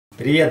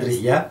Привет,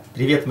 друзья!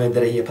 Привет, мои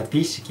дорогие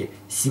подписчики!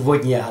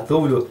 Сегодня я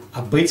готовлю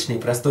обычный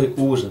простой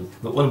ужин,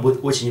 но он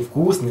будет очень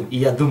вкусным, и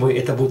я думаю,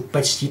 это будет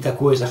почти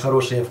такое же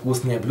хорошее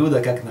вкусное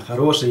блюдо, как на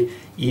хороший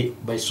и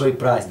большой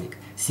праздник.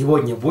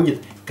 Сегодня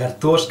будет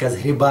картошка с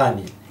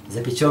грибами,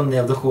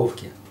 запеченная в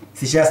духовке.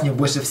 Сейчас мне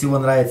больше всего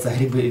нравятся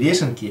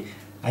грибы-вешенки.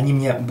 Они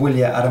мне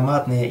более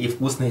ароматные и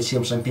вкусные,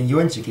 чем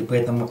шампиньончики,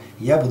 поэтому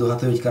я буду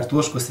готовить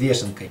картошку с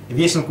вешенкой.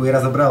 Вешенку я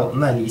разобрал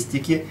на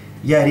листики.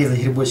 Я резать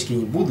грибочки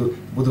не буду,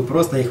 буду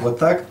просто их вот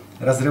так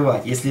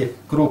разрывать. Если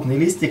крупный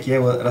листик, я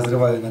его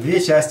разрываю на 2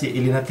 части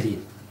или на 3.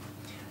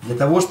 Для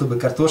того, чтобы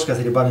картошка с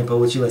грибами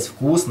получилась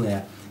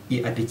вкусная и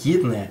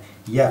аппетитная,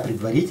 я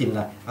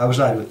предварительно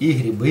обжарю и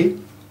грибы,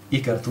 и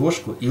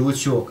картошку, и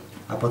лучок.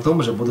 А потом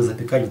уже буду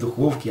запекать в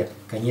духовке,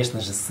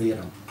 конечно же, с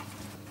сыром.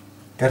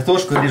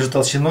 Картошку я режу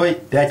толщиной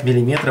 5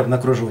 мм на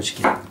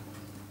кружочки.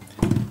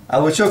 А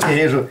лучок я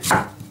режу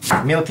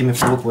мелкими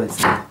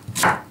полукольцами.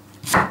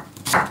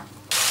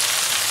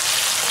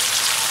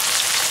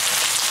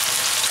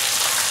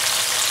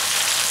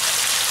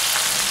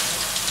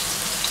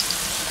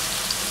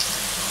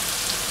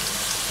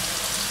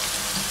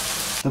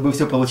 Чтобы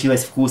все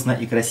получилось вкусно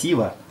и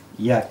красиво,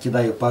 я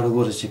кидаю пару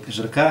ложечек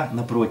жирка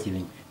на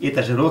противень.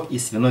 Это жирок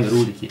из свиной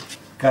рульки.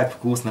 Как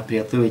вкусно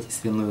приготовить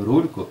свиную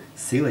рульку,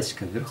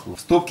 ссылочка вверху. В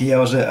ступке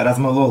я уже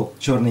размолол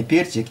черный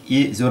перчик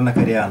и зерна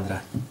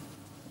кориандра.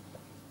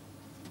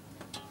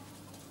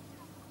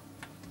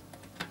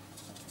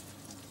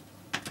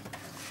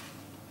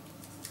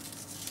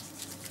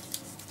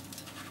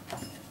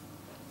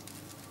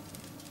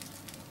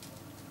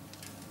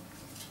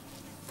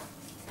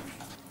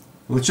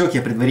 Лучок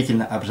я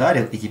предварительно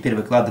обжарил и теперь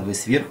выкладываю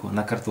сверху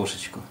на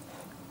картошечку.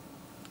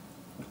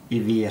 И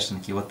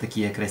вешенки, вот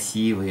такие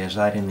красивые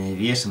жареные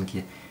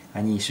вешенки.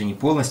 Они еще не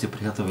полностью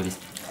приготовились,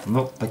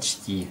 но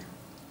почти.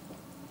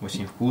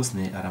 Очень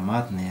вкусные,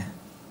 ароматные.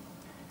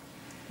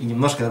 И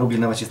немножко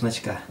рубленого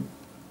чесночка.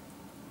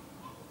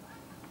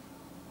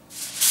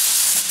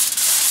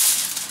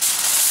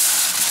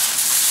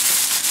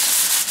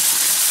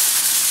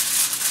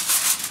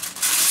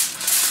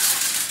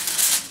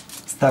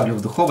 Ставлю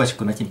в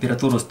духовочку на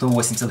температуру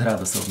 180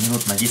 градусов,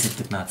 минут на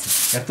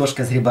 10-15.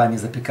 Картошка с грибами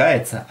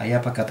запекается, а я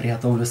пока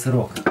приготовлю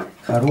сырок.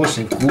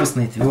 Хороший,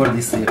 вкусный,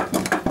 твердый сыр.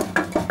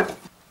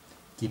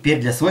 Теперь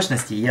для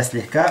сочности я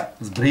слегка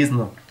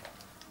сбрызну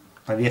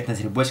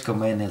поверхность грибочков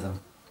майонезом.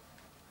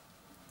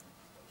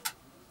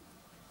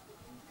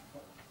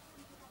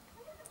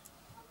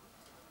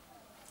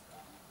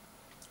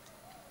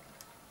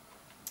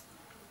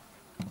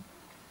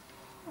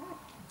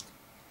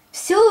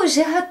 Все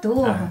уже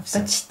готово,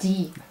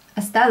 почти.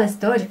 Осталось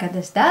только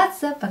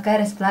дождаться, пока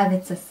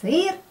расплавится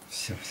сыр.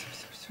 Все.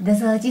 До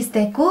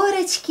золотистой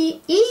корочки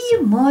и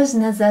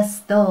можно за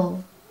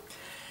стол.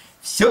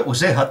 Все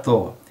уже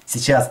готово.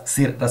 Сейчас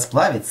сыр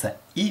расплавится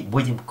и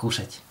будем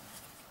кушать.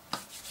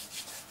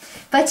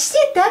 Почти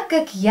так,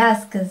 как я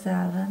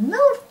сказала. Ну,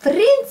 в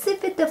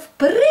принципе-то.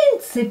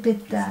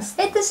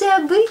 Это же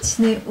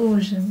обычный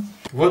ужин.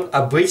 Вот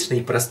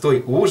обычный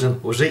простой ужин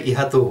уже и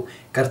готов.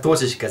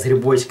 Картошечка с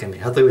грибочками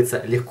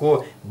готовится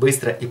легко,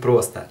 быстро и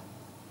просто.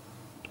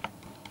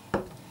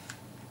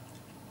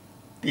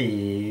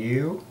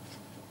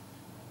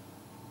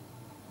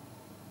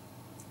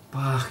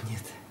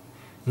 Пахнет.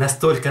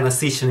 Настолько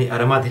насыщенный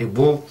аромат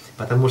грибов,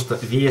 потому что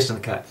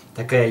вешенка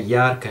такая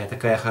яркая,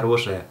 такая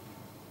хорошая.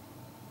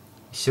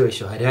 Все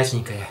еще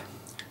горяченькая.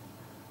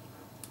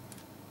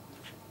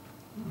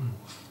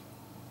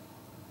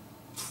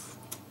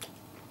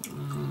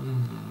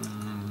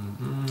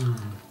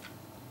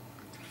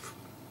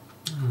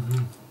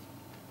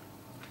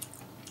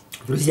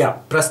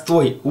 Друзья,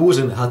 простой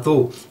ужин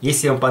готов.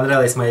 Если вам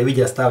понравилось мое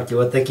видео, ставьте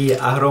вот такие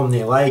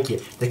огромные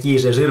лайки, такие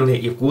же жирные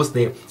и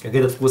вкусные, как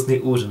этот вкусный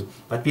ужин.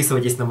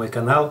 Подписывайтесь на мой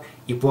канал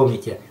и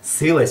помните,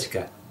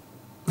 ссылочка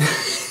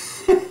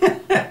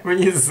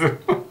внизу.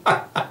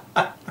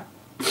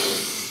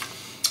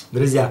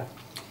 Друзья,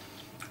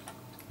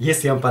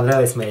 если вам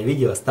понравилось мое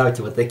видео,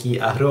 ставьте вот такие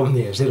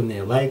огромные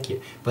жирные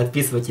лайки,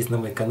 подписывайтесь на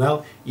мой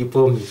канал и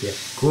помните,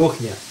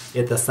 кухня –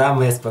 это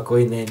самое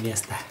спокойное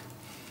место.